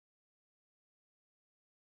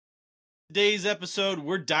Today's episode,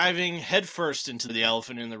 we're diving headfirst into the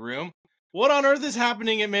elephant in the room. What on earth is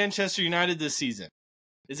happening at Manchester United this season?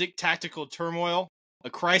 Is it tactical turmoil, a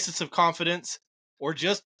crisis of confidence, or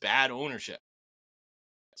just bad ownership?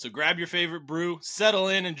 So grab your favorite brew, settle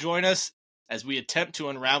in, and join us as we attempt to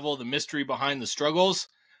unravel the mystery behind the struggles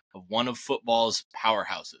of one of football's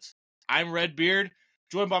powerhouses. I'm Redbeard,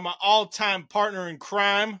 joined by my all-time partner in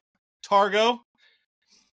crime, Targo.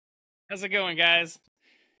 How's it going, guys?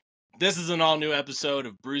 This is an all-new episode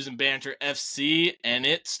of Brews and Banter FC, and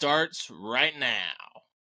it starts right now.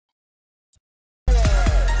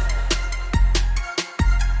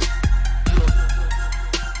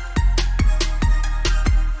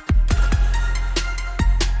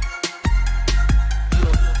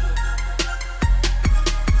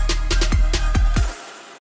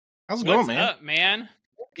 How's it going, man? What's up, man?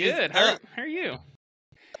 Good. How are you?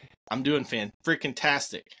 I'm doing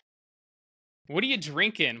freaking-tastic. What are you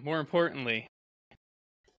drinking, more importantly?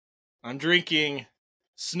 I'm drinking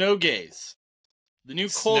Snow Gaze, the new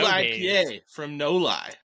cold IPA from No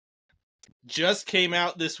Lie. Just came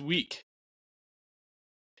out this week.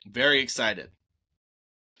 Very excited.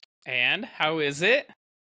 And how is it?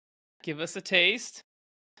 Give us a taste.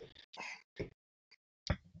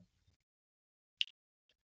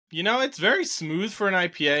 You know, it's very smooth for an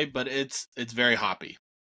IPA, but it's very hoppy.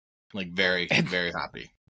 Like, very, very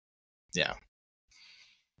hoppy. Yeah.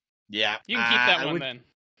 Yeah. You can keep that one then.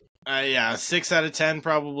 Yeah, 6 out of 10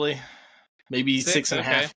 probably. Maybe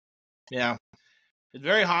 6.5. Yeah. It's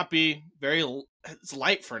very hoppy, it's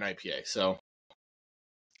light for an IPA, so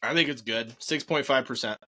I think it's good.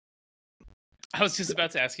 6.5%. I was just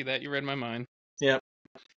about to ask you that. You read my mind. Yeah.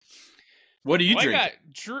 What are you drinking? I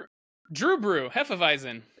got Drew Brew,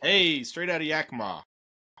 Hefeweizen. Hey, straight out of Yakima.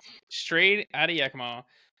 Straight out of Yakima.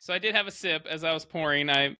 So I did have a sip as I was pouring.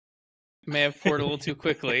 I may have poured a little too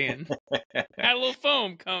quickly and had a little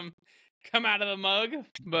foam come out of the mug,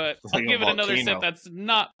 but I'll give it another sip that's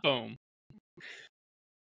not foam.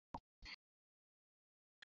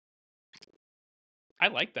 I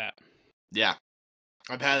like that. Yeah.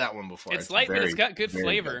 I've had that one before. It's light, but it's got good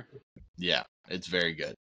flavor. Good. Yeah, it's very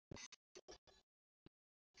good. I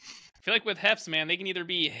feel like with Hefs, man, they can either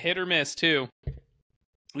be hit or miss, too.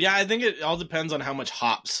 Yeah, I think it all depends on how much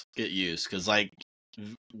hops get used, because, like,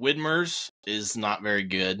 Widmer's is not very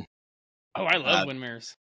good. Oh, I love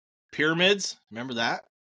Widmer's. Pyramids, remember that?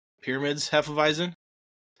 Pyramids Hefeweizen?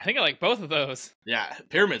 I think I like both of those. Yeah,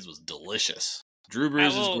 Pyramids was delicious. Drew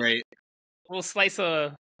Brews is great. A little slice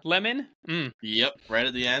of lemon. Yep, right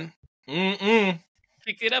at the end.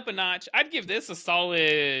 Picked it up a notch. I'd give this a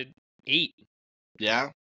solid 8. Yeah?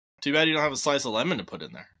 Too bad you don't have a slice of lemon to put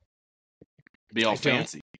in there. Be all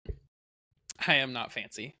fancy. I am not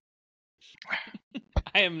fancy.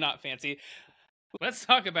 I am not fancy. Let's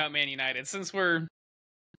talk about Man United since we're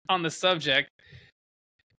on the subject.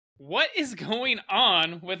 What is going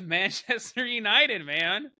on with Manchester United,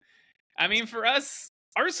 man? I mean, for us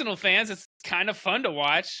Arsenal fans, it's kind of fun to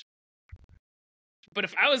watch. But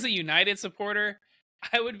if I was a United supporter,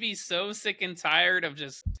 I would be so sick and tired of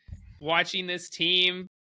just watching this team,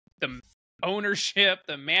 the ownership,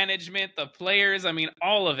 the management, the players. I mean,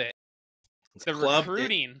 all of it. The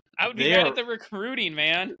recruiting. I would be mad at the recruiting,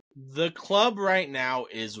 man. The club right now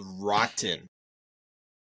is rotten.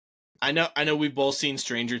 I know we've both seen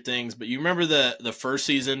Stranger Things, but you remember the first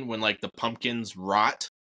season when, like, the pumpkins rot?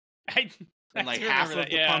 And, like, half of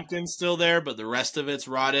the pumpkin's still there, but the rest of it's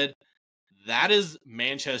rotted? That is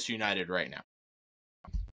Manchester United right now.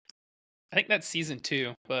 I think that's season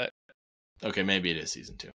 2, but... Okay, maybe it is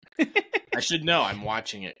season 2. I should know. I'm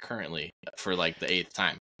watching it currently for, like, the 8th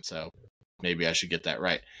time, so... Maybe I should get that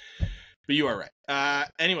right. But you are right.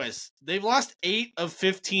 Anyways, they've lost 8 of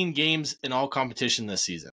 15 games in all competition this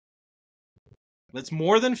season. That's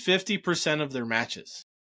more than 50% of their matches.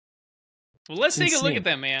 Well, let's take a look at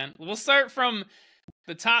them, man. We'll start from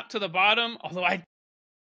the top to the bottom. Although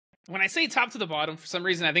when I say top to the bottom, for some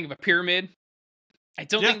reason I think of a pyramid. I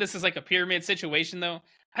don't think this is like a pyramid situation, though.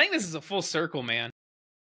 I think this is a full circle, man.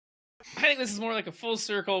 I think this is more like a full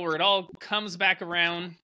circle where it all comes back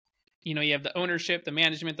around. You know, you have the ownership, the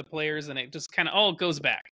management, the players, and it just kind of all goes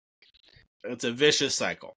back. It's a vicious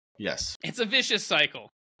cycle. Yes. It's a vicious cycle.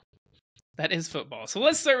 That is football. So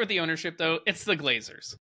let's start with the ownership, though. It's the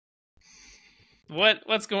Glazers.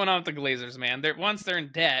 What's going on with the Glazers, man? Once they're in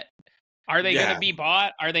debt, are they going to be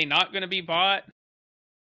bought? Are they not going to be bought?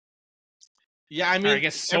 Yeah, I mean... Or I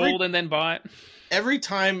guess sold and then bought? Every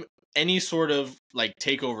time any sort of, like,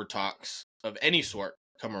 takeover talks of any sort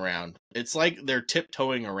come around, it's like they're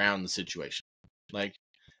tiptoeing around the situation. Like,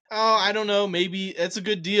 oh, I don't know, maybe it's a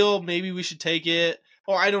good deal, maybe we should take it.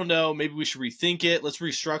 oh, I don't know, maybe we should rethink it. Let's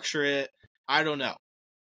restructure it. I don't know.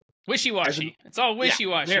 Wishy-washy. It's all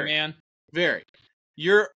wishy-washy, man. Very.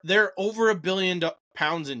 They're over £1 billion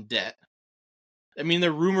in debt. I mean,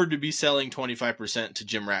 they're rumored to be selling 25% to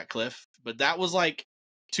Jim Ratcliffe, but that was like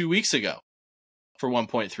 2 weeks ago for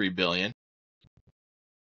 $1.3 billion.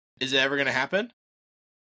 Is it ever going to happen?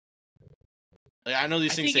 Like, I know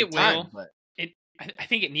these things take time, but I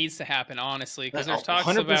think it needs to happen, honestly, because there's 100%.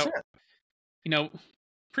 talks about,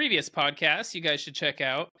 previous podcasts you guys should check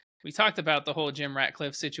out. We talked about the whole Jim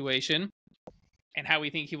Ratcliffe situation and how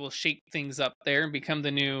we think he will shake things up there and become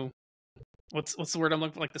the new, what's the word I'm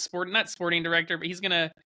looking for? Like not sporting director, but he's going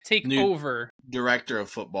to take over. Director of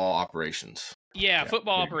football operations. Yeah,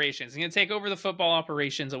 football operations. He's going to take over the football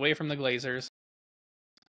operations away from the Glazers,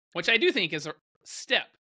 which I do think is a step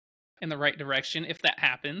in the right direction if that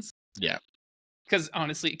happens. Yeah. Because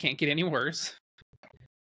honestly, it can't get any worse.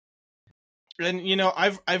 And,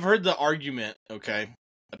 I've heard the argument,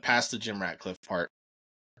 past the Jim Ratcliffe part,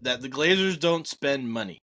 that the Glazers don't spend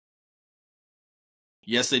money.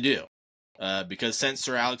 Yes, they do. Because since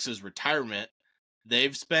Sir Alex's retirement,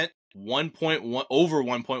 they've spent over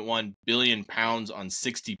 1.1 billion pounds on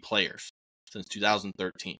 60 players since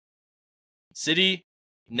 2013. City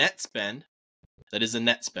net spend, that is a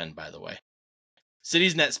net spend, by the way.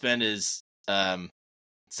 City's net spend is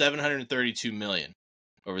 732 million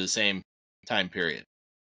over the same time period.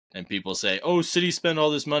 And people say, oh, City spent all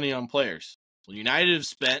this money on players. Well, United have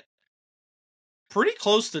spent pretty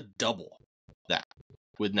close to double that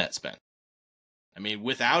with net spend. I mean,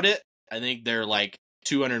 without it, I think they're like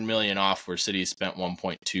 200 million off where City spent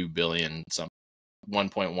 1.2 billion,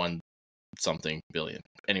 1.1 something billion.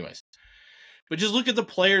 Anyways. But just look at the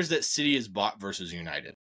players that City has bought versus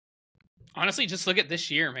United. Honestly, just look at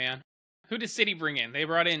this year, man. Who did City bring in? They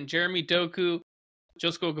brought in Jeremy Doku,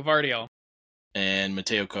 Josko Gvardiol, and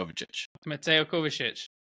Mateo Kovacic.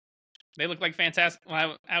 They look like fantastic.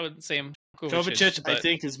 Well, I would say Kovacic, I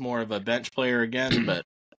think, is more of a bench player again, but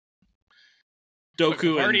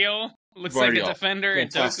Doku and Gvardiol looks like a defender,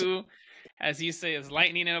 fantastic. And Doku, as you say, is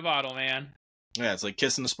lightning in a bottle, man. Yeah, it's like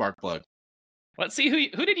kissing the spark plug. Let's see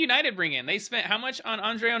who did United bring in. They spent how much on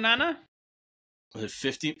Andre Onana? Was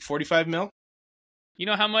it 45 mil? You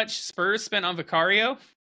know how much Spurs spent on Vicario?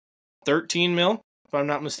 13 mil, if I'm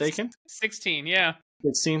not mistaken. 16, yeah.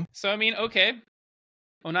 16. So, I mean, okay.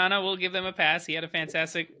 Onana will give them a pass. He had a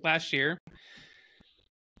fantastic last year.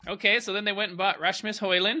 Okay, so then they went and bought Rasmus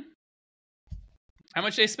Højlund. How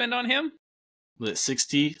much did they spend on him? Was it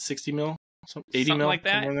 60 mil? 80 something mil? Like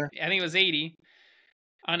that. I think it was 80.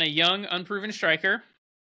 On a young, unproven striker.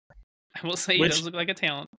 I will say he does look like a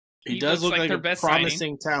talent. He does look like a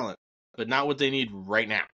promising talent, but not what they need right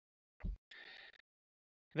now.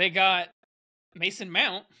 They got Mason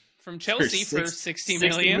Mount from Chelsea for 60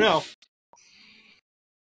 million. Mil.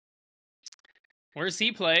 Where does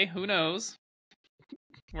he play? Who knows?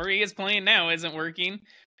 Where he is playing now isn't working,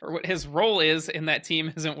 or what his role is in that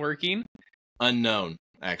team isn't working. Unknown,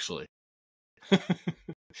 actually.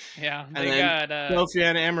 Yeah, they got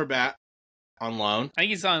Sofiane Amrabat on loan. I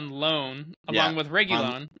think he's on loan, along with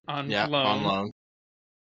Reguilon on loan.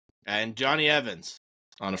 And Johnny Evans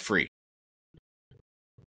on a free.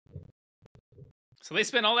 So they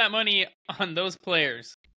spent all that money on those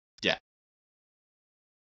players. Yeah.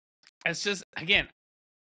 It's just, again,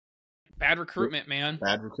 bad recruitment, man.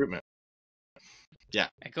 Bad recruitment. Yeah.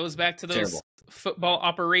 It goes back to those football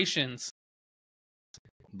operations.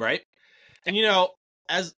 Right? And,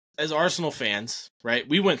 as Arsenal fans, right,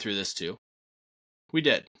 we went through this too. We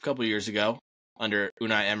did a couple of years ago under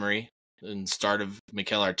Unai Emery and start of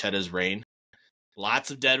Mikel Arteta's reign.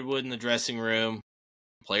 Lots of deadwood in the dressing room.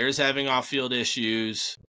 Players having off-field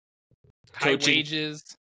issues. High wages.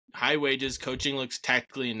 Coaching looks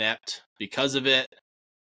tactically inept because of it.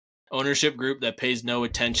 Ownership group that pays no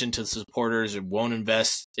attention to supporters and won't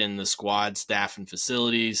invest in the squad, staff, and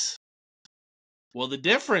facilities. Well, the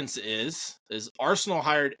difference is Arsenal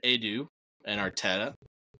hired Edu and Arteta,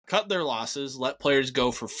 cut their losses, let players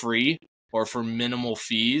go for free or for minimal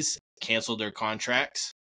fees, cancel their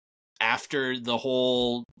contracts. After the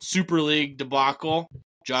whole Super League debacle,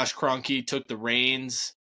 Josh Kroenke took the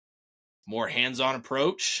reins, more hands-on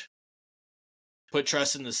approach, put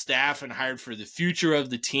trust in the staff and hired for the future of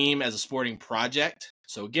the team as a sporting project.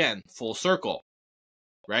 So again, full circle,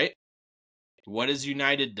 right? What has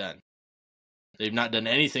United done? They've not done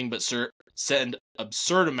anything but send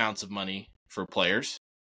absurd amounts of money for players.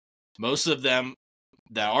 Most of them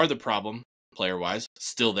that are the problem, player-wise,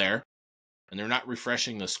 still there, and they're not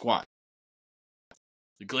refreshing the squad.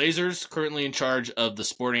 The Glazers, currently in charge of the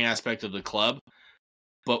sporting aspect of the club,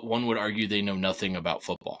 but one would argue they know nothing about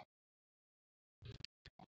football.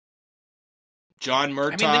 John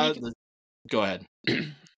Murtaugh, go ahead.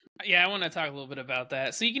 Yeah, I want to talk a little bit about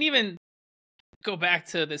that. So you can even go back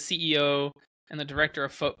to the CEO and the director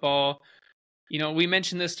of football. You know, we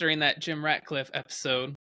mentioned this during that Jim Ratcliffe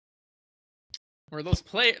episode, where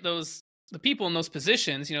the people in those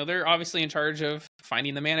positions, you know, they're obviously in charge of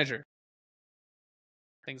finding the manager,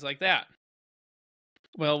 things like that.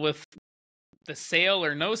 Well, with the sale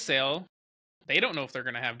or no sale, they don't know if they're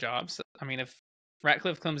going to have jobs. I mean, if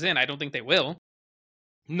Ratcliffe comes in, I don't think they will.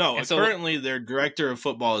 No, currently their director of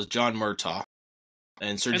football is John Murtaugh,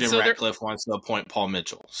 and Jim Ratcliffe wants to appoint Paul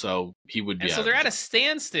Mitchell, so he would be. And so they're at a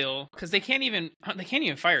standstill because they can't even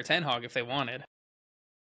fire Ten Hag if they wanted.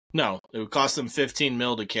 No, it would cost them $15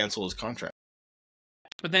 million to cancel his contract.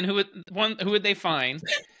 But then who would they find?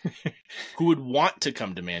 Who would want to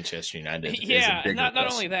come to Manchester United? Yeah,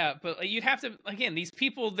 not only that, but you'd have to, again, these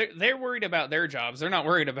people, they're worried about their jobs. They're not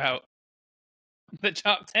worried about the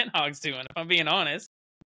job Ten Hag's doing, if I'm being honest.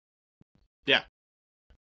 Yeah.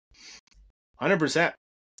 100%.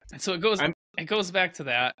 And so it goes back to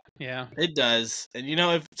that. Yeah. It does. And you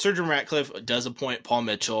know, if Sir Jim Ratcliffe does appoint Paul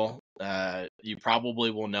Mitchell, you probably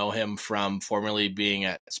will know him from formerly being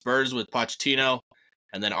at Spurs with Pochettino,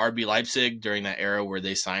 and then RB Leipzig during that era where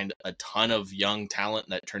they signed a ton of young talent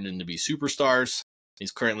that turned into be superstars.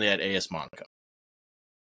 He's currently at AS Monaco.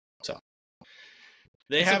 So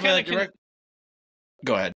they have a direct.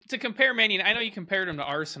 Go ahead. To compare Man United, I know you compared him to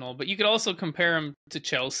Arsenal, but you could also compare him to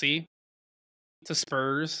Chelsea, to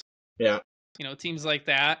Spurs. Yeah. You know, teams like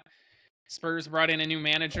that. Spurs brought in a new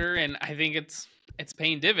manager, and I think it's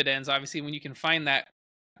paying dividends, obviously, when you can find that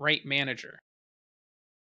right manager.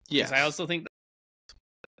 Yes. I also think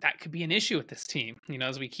that could be an issue with this team. You know,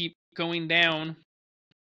 as we keep going down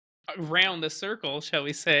around the circle, shall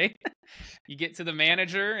we say, you get to the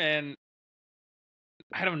manager, and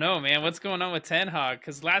I don't know, man, what's going on with Ten Hag?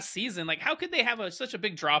 Because last season, like, how could they have such a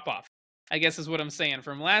big drop-off, I guess is what I'm saying,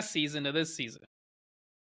 from last season to this season?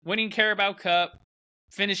 Winning Carabao Cup,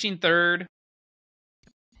 finishing third,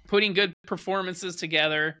 putting good performances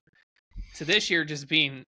together, to this year just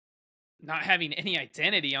being not having any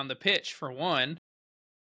identity on the pitch, for one.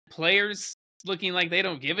 Players looking like they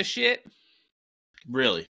don't give a shit.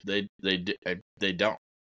 Really, they don't.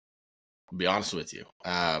 To be honest with you,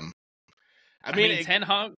 I mean Ten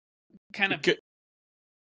Hag kind of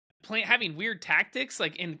having weird tactics.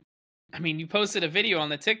 Like you posted a video on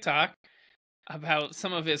the TikTok about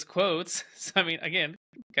some of his quotes. So I mean, again,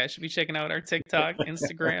 guys should be checking out our TikTok,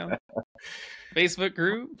 Instagram, Facebook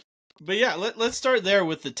group. But yeah, let's start there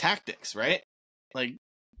with the tactics, right? Like,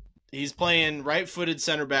 he's playing right-footed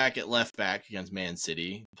center back at left back against Man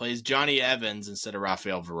City. Plays Johnny Evans instead of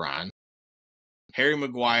Rafael Varane. Harry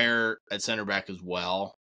Maguire at center back as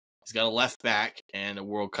well. He's got a left back and a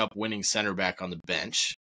World Cup winning center back on the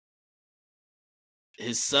bench.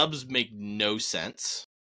 His subs make no sense.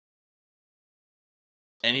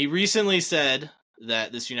 And he recently said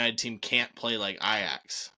that this United team can't play like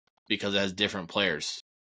Ajax because it has different players.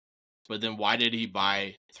 But then why did he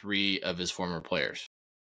buy 3 of his former players?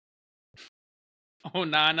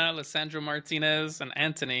 Onana, Lisandro Martinez, and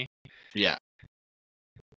Anthony. Yeah.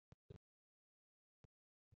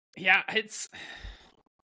 Yeah, it's...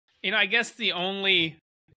 You know, I guess the only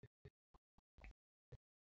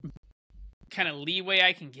kind of leeway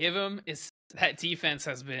I can give him is that defense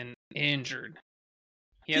has been injured.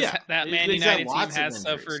 That Man United team has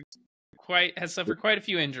suffered quite a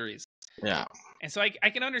few injuries. Yeah. And so I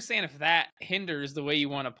can understand if that hinders the way you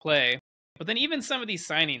want to play. But then even some of these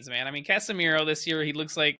signings, man. I mean, Casemiro this year, he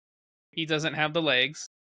looks like he doesn't have the legs.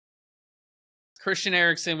 Christian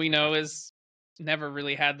Eriksen, we know, is never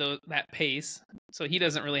really had that pace. So he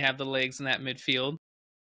doesn't really have the legs in that midfield.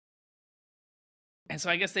 And so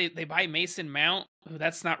I guess they buy Mason Mount, who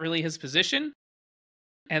that's not really his position.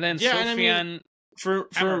 And then Sofian... For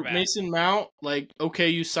Mason Mount, like, okay,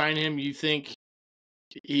 you sign him, you think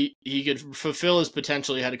he could fulfill his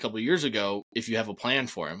potential he had a couple of years ago if you have a plan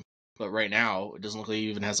for him. But right now, it doesn't look like he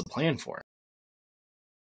even has a plan for him.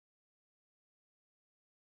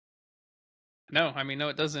 No, no,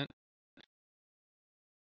 it doesn't.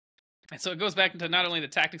 And so it goes back into not only the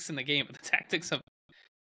tactics in the game, but the tactics of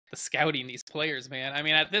the scouting these players, man. I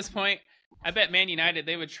mean, at this point, I bet Man United,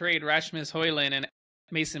 they would trade Rasmus Højlund and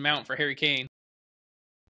Mason Mount for Harry Kane.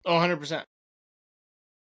 Oh, 100%.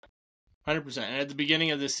 100%. And at the beginning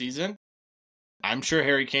of this season, I'm sure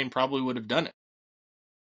Harry Kane probably would have done it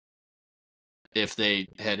if they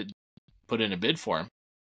had put in a bid for him.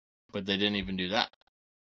 But they didn't even do that.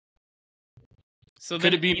 So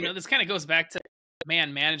then, this kind of goes back to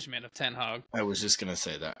man management of Ten Hag. I was just gonna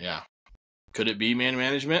say that. Yeah, could it be man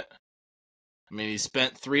management? I mean, he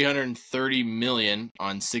spent $330 million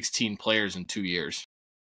on 16 players in 2 years.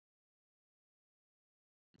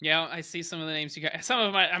 Yeah, I see some of the names you got. Some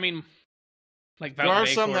of them, I mean, like There are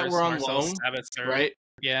some that were on Marcel loan, Sabitzer. right?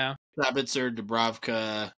 Yeah. Sabitzer,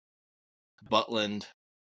 Dubravka, Butland,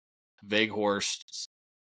 Veghorst,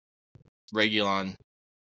 Reguilon,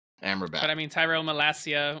 Amrabat. But I mean, Tyrell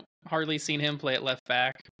Malacia, hardly seen him play at left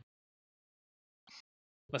back.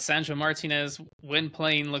 Lissandro Martinez, when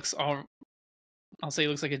playing, I'll say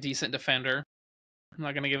looks like a decent defender. I'm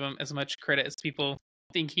not going to give him as much credit as people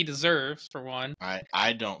think he deserves, for one.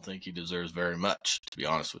 I don't think he deserves very much, to be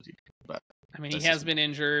honest with you. But I mean, he has been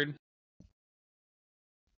injured.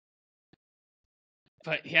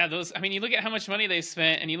 But yeah, you look at how much money they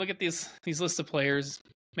spent, and you look at these lists of players: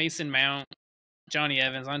 Mason Mount, Johnny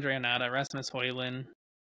Evans, Andre Onana, Rasmus Højlund,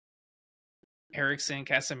 Eriksson,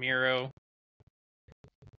 Casemiro.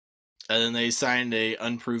 And then they signed a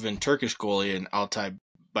unproven Turkish goalie in Altay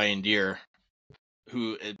Bayındır,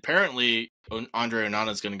 who apparently Andre Onana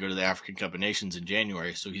is going to go to the African Cup of Nations in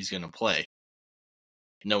January, so he's going to play.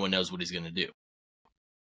 No one knows what he's going to do.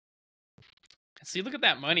 So you look at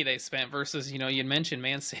that money they spent versus, you mentioned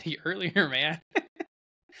Man City earlier, man.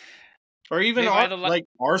 Or even like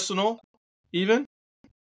Arsenal, even.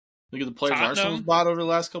 Look at the players Arsenal's bought over the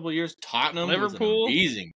last couple of years. Tottenham, Liverpool, was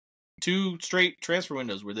amazing. 2 straight transfer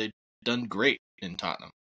windows where they've done great in Tottenham.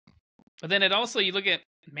 But then you look at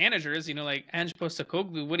managers, like Ange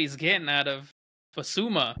Postecoglou, what he's getting out of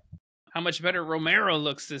Basuma, how much better Romero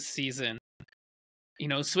looks this season.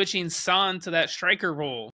 Switching Son to that striker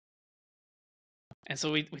role. And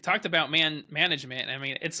so we talked about management. I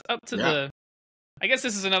mean, it's up to I guess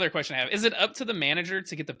this is another question I have. Is it up to the manager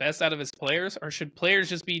to get the best out of his players, or should players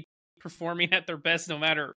just be performing at their best no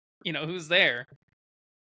matter, who's there?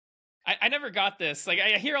 I never got this. Like,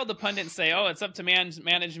 I hear all the pundits say, oh, it's up to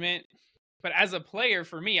management. But as a player,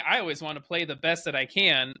 for me, I always want to play the best that I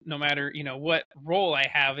can, no matter, what role I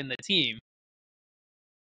have in the team.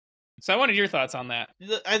 So I wanted your thoughts on that.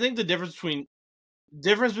 I think the difference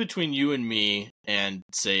between you and me and,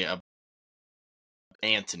 say,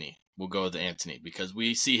 Anthony, we'll go with Anthony, because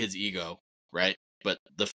we see his ego, right? But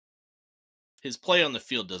his play on the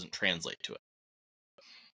field doesn't translate to it.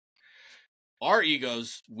 Our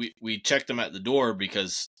egos, we check them at the door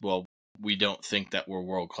because, well, we don't think that we're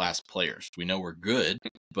world-class players. We know we're good,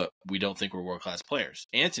 but we don't think we're world-class players.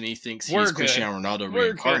 Anthony thinks he's Cristiano Ronaldo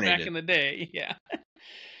reincarnated. Good back in the day, yeah.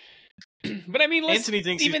 But I mean, Anthony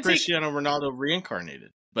thinks he's Cristiano Ronaldo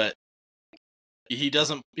reincarnated, but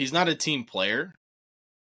he's not a team player.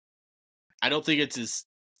 I don't think it's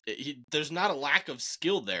there's not a lack of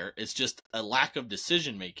skill there. It's just a lack of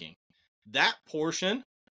decision making. That portion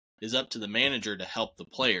is up to the manager to help the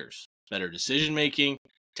players. Better decision making,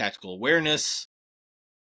 tactical awareness,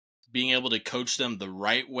 being able to coach them the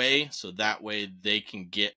right way so that way they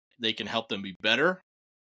can help them be better.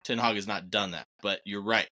 Ten Hag has not done that, but you're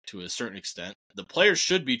right to a certain extent. The players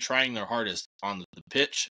should be trying their hardest on the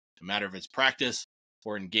pitch, no matter if it's practice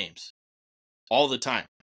or in games, all the time.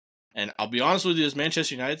 And I'll be honest with you, this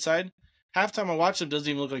Manchester United side, half time I watch them doesn't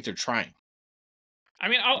even look like they're trying. I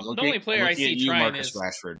mean, the only player I see trying Marcus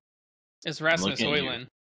Rashford. Is Rasmus Højlund.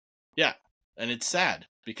 Yeah, and it's sad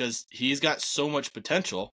because he's got so much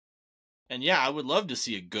potential. And yeah, I would love to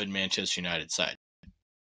see a good Manchester United side.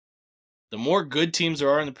 The more good teams there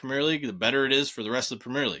are in the Premier League, the better it is for the rest of the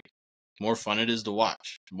Premier League. The more fun it is to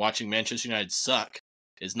watch. Watching Manchester United suck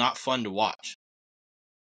is not fun to watch.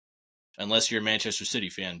 Unless you're a Manchester City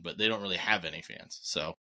fan, but they don't really have any fans.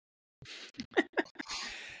 So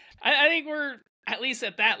I think we're, at least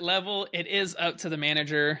at that level, it is up to the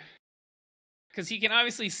manager. Because he can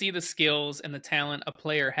obviously see the skills and the talent a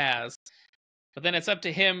player has. But then it's up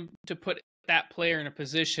to him to put that player in a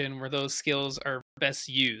position where those skills are best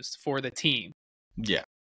used for the team. Yeah.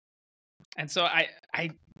 And so I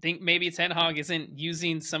think maybe Ten Hag isn't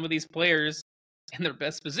using some of these players in their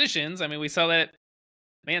best positions. I mean, we saw that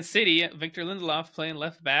Man City, Victor Lindelof playing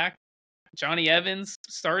left back, Johnny Evans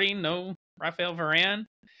starting, no Raphael Varane.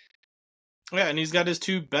 Yeah, and he's got his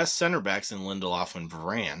 2 best center backs in Lindelof and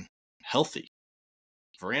Varane healthy.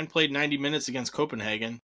 Varane played 90 minutes against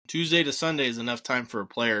Copenhagen. Tuesday to Sunday is enough time for a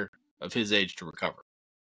player of his age to recover.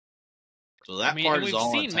 So that part is all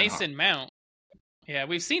on Ten Hag. We've seen Mason Mount. Yeah,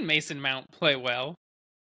 we've seen Mason Mount play well.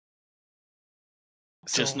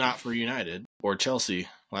 Just not for United or Chelsea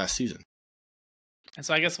last season. And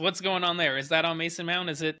so I guess what's going on there? Is that on Mason Mount?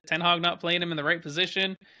 Is it Ten Hag not playing him in the right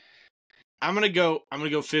position? I'm gonna go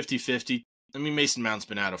 50-50. I mean, Mason Mount's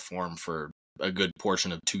been out of form for a good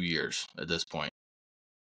portion of 2 years at this point.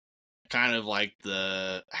 kind of like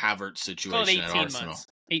the Havertz Call it situation at 18 Arsenal. months.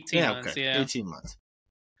 18 months, okay. yeah. 18 months.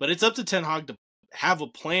 But it's up to Ten Hag to have a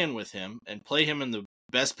plan with him and play him in the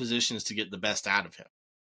best positions to get the best out of him.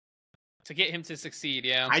 To get him to succeed,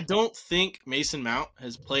 yeah. I don't think Mason Mount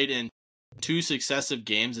has played in 2 successive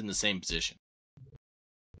games in the same position.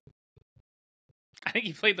 I think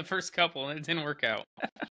he played the first couple and it didn't work out.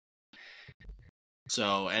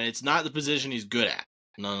 So, and it's not the position he's good at,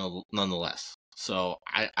 nonetheless. So,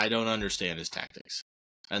 I don't understand his tactics.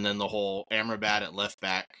 And then the whole Amrabat at left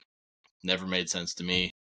back never made sense to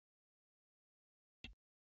me.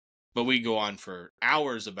 But we go on for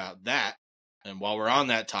hours about that. And while we're on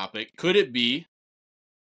that topic, could it be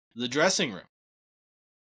the dressing room?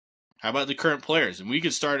 How about the current players? And we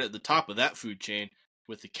could start at the top of that food chain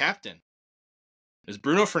with the captain. Is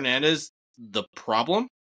Bruno Fernandes the problem?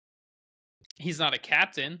 He's not a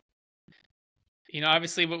captain. You know,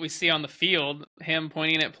 obviously what we see on the field, him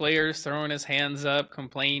pointing at players, throwing his hands up,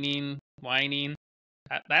 complaining, whining,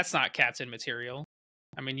 that's not captain material.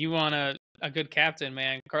 I mean, you want a good captain,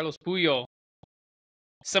 man. Carlos Puyol.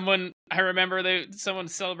 I remember someone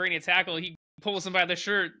celebrating a tackle, he pulls him by the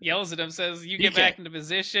shirt, yells at him, says, "You get back into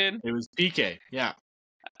position." It was PK, yeah.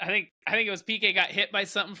 I think it was PK got hit by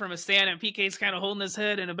something from a stand, and PK's kind of holding his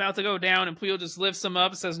head and about to go down, and Puyol just lifts him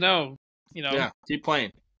up and says, "No, keep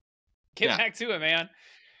playing. Get back to it, man."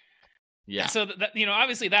 Yeah. So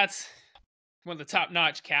obviously that's one of the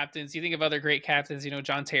top-notch captains. You think of other great captains.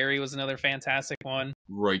 John Terry was another fantastic one.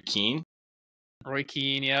 Roy Keane,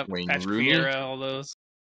 yep. Wayne Patrick Rooney. Vieira, all those.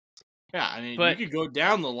 Yeah, I mean, you could go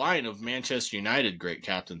down the line of Manchester United great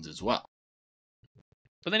captains as well.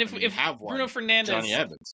 But then if Bruno Fernandes, Johnny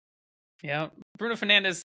Evans. Yeah, Bruno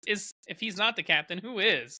Fernandes if he's not the captain, who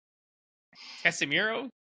is? Casemiro?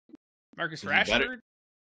 Marcus Rashford?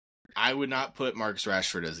 I would not put Marcus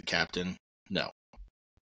Rashford as a captain. No.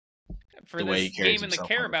 For this game in the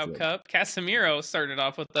Carabao Cup, Casemiro started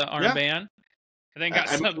off with the armband, and then got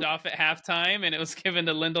subbed off at halftime, and it was given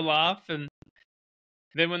to Lindelof, and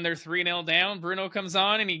then when they're 3-0 down, Bruno comes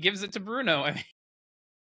on and he gives it to Bruno.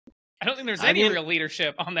 I don't think there's any real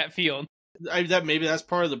leadership on that field. Maybe that's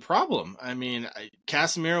part of the problem. I mean,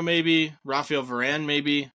 Casemiro maybe, Rafael Varane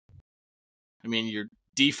maybe. I mean, your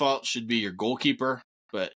default should be your goalkeeper,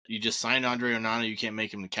 but you just signed Andre Onana. You can't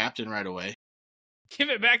make him the captain right away. Give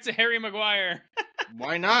it back to Harry Maguire.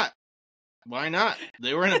 Why not? Why not?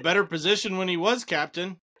 They were in a better position when he was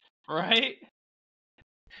captain. Right?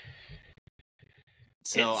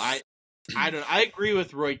 So I agree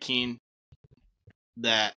with Roy Keane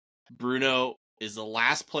that Bruno is the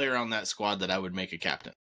last player on that squad that I would make a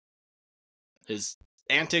captain. His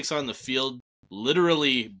antics on the field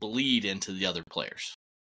literally bleed into the other players.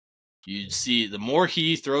 You see, the more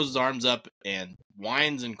he throws his arms up and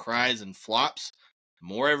whines and cries and flops, the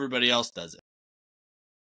more everybody else does it.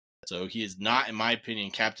 So he is not, in my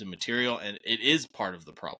opinion, captain material, and it is part of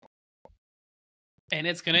the problem. And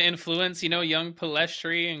it's going to influence, young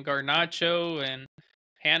Pellistri and Garnacho and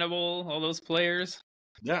Hannibal, all those players.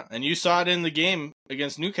 Yeah, and you saw it in the game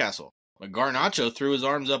against Newcastle. Garnacho threw his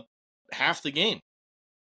arms up half the game.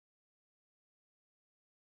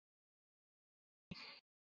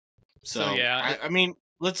 So yeah, I mean,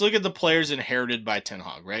 let's look at the players inherited by Ten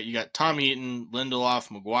Hag, right? You got Tom Heaton, Lindelof,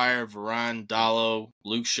 Maguire, Varane, Dalot,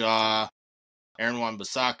 Luke Shaw, Aaron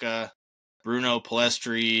Wan-Bissaka, Bruno,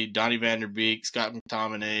 Pellistri, Donny van der Beek, Scott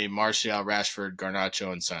McTominay, Martial, Rashford,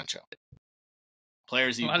 Garnacho, and Sancho.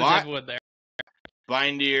 Players he bought: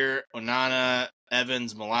 Bindier, Onana,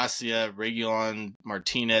 Evans, Malacia, Reguilon,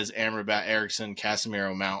 Martinez, Amrabat, Eriksson,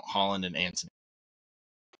 Casemiro, Mount, Holland, and Antony.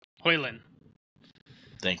 Højlund.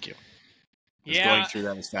 Thank you. I was going through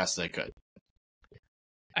that as fast as I could.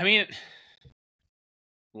 I mean,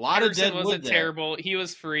 a lot of dead wood wasn't terrible. He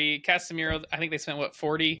was free. Casemiro, I think they spent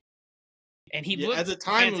 40, and he looked at the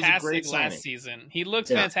time fantastic last season. He looked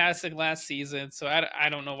fantastic last season. So I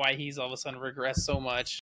don't know why he's all of a sudden regressed so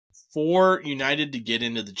much. For United to get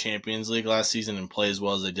into the Champions League last season and play as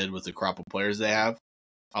well as they did with the crop of players they have,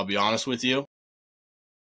 I'll be honest with you,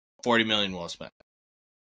 40 million well spent.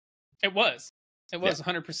 It was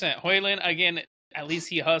 100%. Højlund, again, at least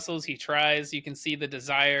he hustles, he tries. You can see the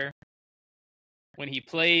desire when he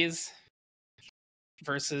plays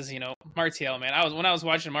versus, Martial, man. When I was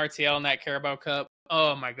watching Martial in that Carabao Cup,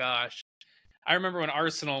 oh my gosh. I remember when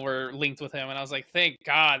Arsenal were linked with him, and I was like, thank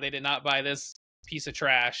God they did not buy this piece of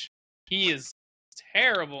trash. He is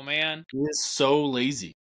terrible, man. He is so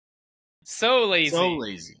lazy. So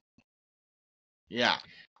lazy. Yeah.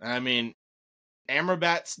 I mean,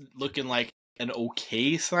 Amrabat's looking like an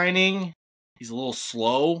okay signing. He's a little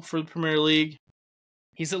slow for the Premier League.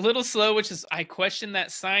 He's a little slow, which is I question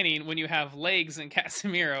that signing when you have legs in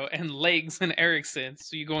Casemiro and legs in Eriksen.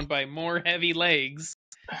 So you're going by more heavy legs.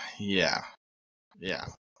 Yeah.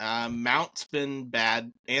 Mount's been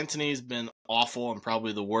bad. Anthony's been awful and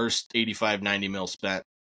probably the worst 85-90 mil spent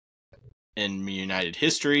in United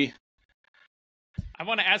history. I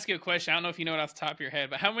want to ask you a question. I don't know if you know it off the top of your head,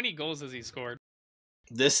 but how many goals has he scored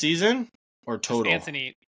This season or total?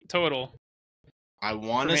 Anthony, total. I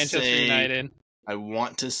want to Manchester say United. I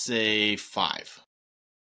want to say 5.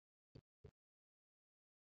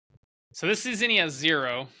 So this season he has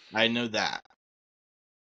 0. I know that.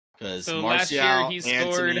 Because So Martial, last year he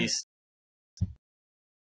scored. Anthony,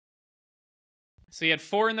 So he had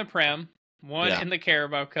 4 in the Prem, 1 in the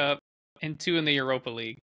Carabao Cup, and 2 in the Europa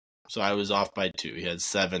League. So I was off by 2. He had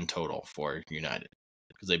 7 total for United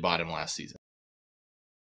because they bought him last season.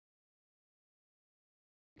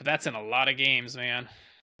 But that's in a lot of games, man.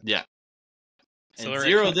 Yeah. So and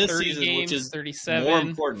 0 this season, games, which is 37, more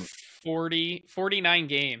important. 49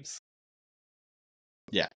 games.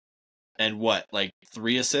 Yeah. And what, like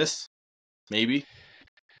 3 assists? Maybe?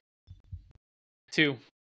 2.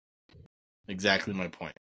 Exactly my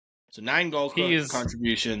point. So 9 goal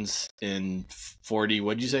contributions in 40,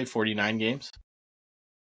 what'd you say, 49 games?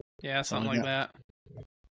 Yeah, something like that.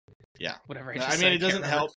 Yeah. Whatever. I mean, it doesn't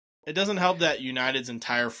help. It doesn't help that United's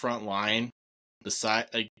entire front line,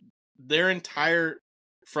 their entire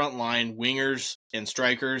front line, wingers and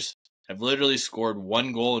strikers, have literally scored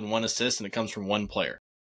 1 goal and 1 assist, and it comes from 1 player.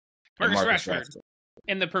 Marcus Rashford.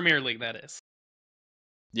 In the Premier League, that is.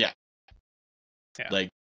 Yeah. Like,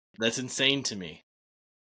 that's insane to me.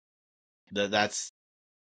 That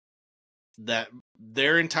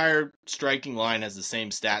their entire striking line has the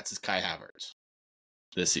same stats as Kai Havertz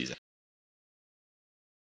this season.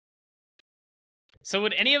 So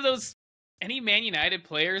would any Man United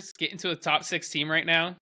players get into a top 6 team right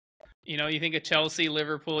now? You know, you think of Chelsea,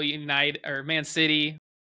 Liverpool, United, or Man City,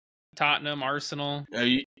 Tottenham, Arsenal. Are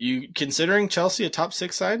you considering Chelsea a top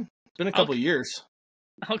 6 side? It's been a couple years.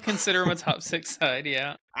 I'll consider them a top 6 side,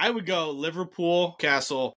 yeah. I would go Liverpool,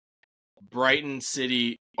 Newcastle, Brighton,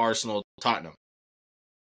 City, Arsenal, Tottenham.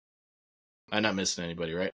 I'm not missing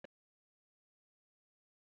anybody, right?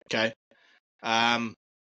 Okay.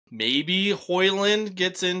 Maybe Højlund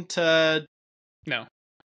gets into No.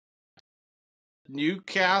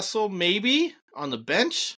 Newcastle, maybe on the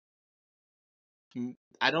bench.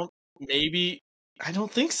 I don't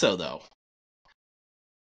think so though.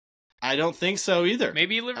 I don't think so either.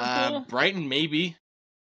 Maybe Liverpool. Brighton, maybe.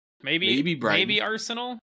 Maybe Brighton. Maybe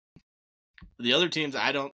Arsenal. The other teams,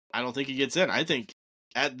 I don't think he gets in. I think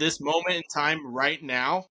at this moment in time, right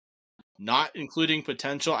now, not including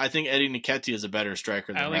potential, I think Eddie Nketiah is a better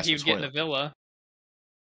striker than Rasmus Højlund. I think he's getting a Villa.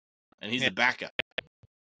 And he's the backup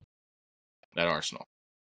at Arsenal.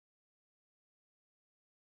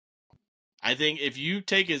 I think if you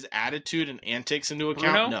take his attitude and antics into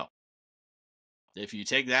account, Bruno? No. If you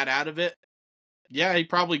take that out of it, yeah, he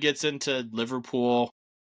probably gets into Liverpool,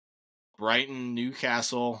 Brighton,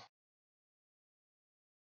 Newcastle.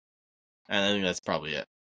 And I think that's probably it.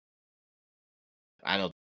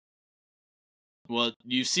 Well,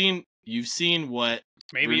 you've seen what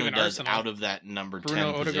Maybe Bruno even does Arsenal. out of that number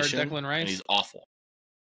Bruno, 10 Odegaard, position, Declan Rice. and he's awful.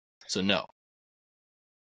 So no,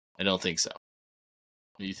 I don't think so.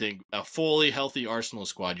 You think a fully healthy Arsenal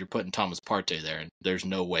squad, you're putting Thomas Partey there, and there's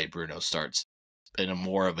no way Bruno starts in a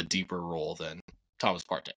more of a deeper role than Thomas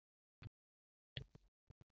Partey.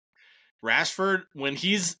 Rashford, when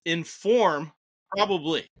he's in form,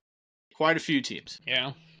 probably quite a few teams.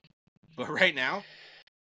 Yeah. But right now,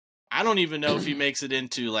 I don't even know if he makes it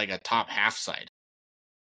into like a top half side.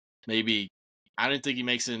 Maybe, I don't think he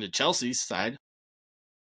makes it into Chelsea's side. I'm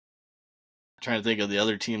trying to think of the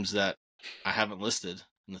other teams that I haven't listed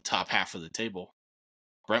in the top half of the table.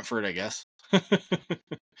 Brentford, I guess.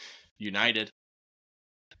 United.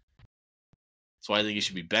 That's why I think he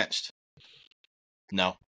should be benched.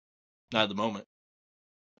 No, not at the moment.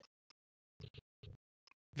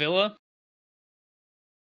 Villa.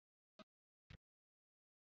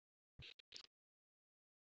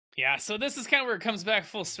 Yeah, so this is kind of where it comes back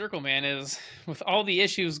full circle, man, is with all the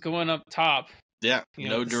issues going up top. Yeah,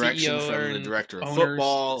 no direction CEO from the director of owners,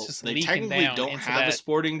 football. just They leaking technically down don't into have a that-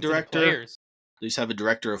 sporting into the director. players. They just have a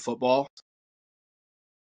director of football.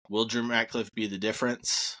 Will Jim Ratcliffe be the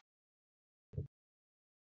difference?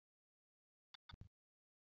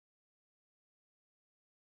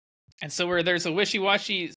 And so where there's a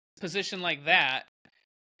wishy-washy position like that,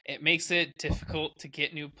 it makes it difficult to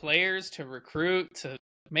get new players, to recruit, to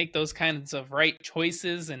make those kinds of right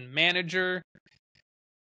choices and manager.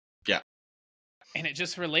 Yeah. And it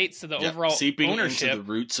just relates to the Yep, overall seeping ownership into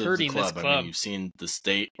the roots of the hurting this club. I club. mean, you've seen the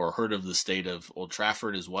state or heard of the state of Old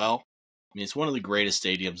Trafford as well. I mean, it's one of the greatest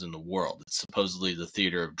stadiums in the world. It's supposedly the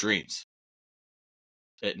theater of dreams.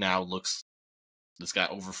 It now looks, it's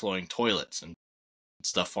got overflowing toilets and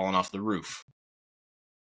stuff falling off the roof.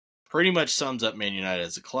 Pretty much sums up Man United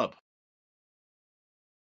as a club.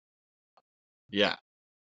 Yeah.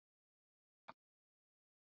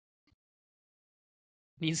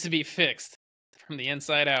 Needs to be fixed from the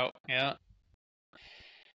inside out. Yeah.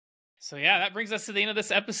 So yeah, that brings us to the end of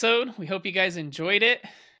this episode. We hope you guys enjoyed it.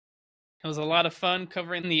 It was a lot of fun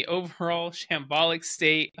covering the overall shambolic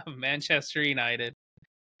state of Manchester United.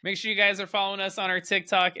 Make sure you guys are following us on our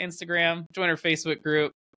TikTok, Instagram, join our Facebook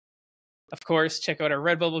group. Of course, check out our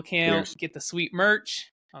Redbubble account, Cheers. get the sweet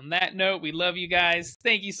merch. On that note, we love you guys.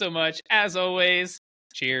 Thank you so much. As always,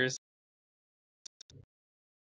 cheers.